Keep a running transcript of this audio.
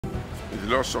May the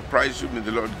Lord surprise you. May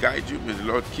the Lord guide you. May the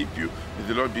Lord keep you. May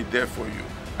the Lord be there for you.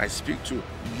 I speak to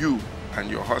you and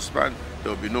your husband.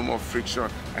 There will be no more friction.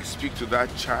 I speak to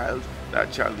that child.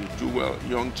 That child will do well.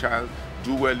 Young child,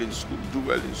 do well in school. Do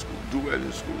well in school. Do well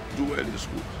in school. Do well in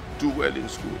school. Do well in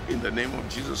school. In the name of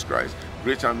Jesus Christ,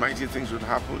 great and mighty things will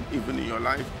happen even in your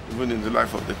life, even in the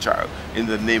life of the child. In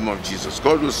the name of Jesus,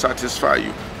 God will satisfy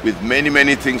you with many,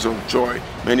 many things of joy,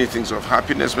 many things of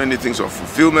happiness, many things of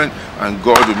fulfillment, and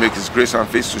God will make His grace and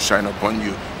face to shine upon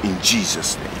you in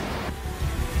Jesus' name.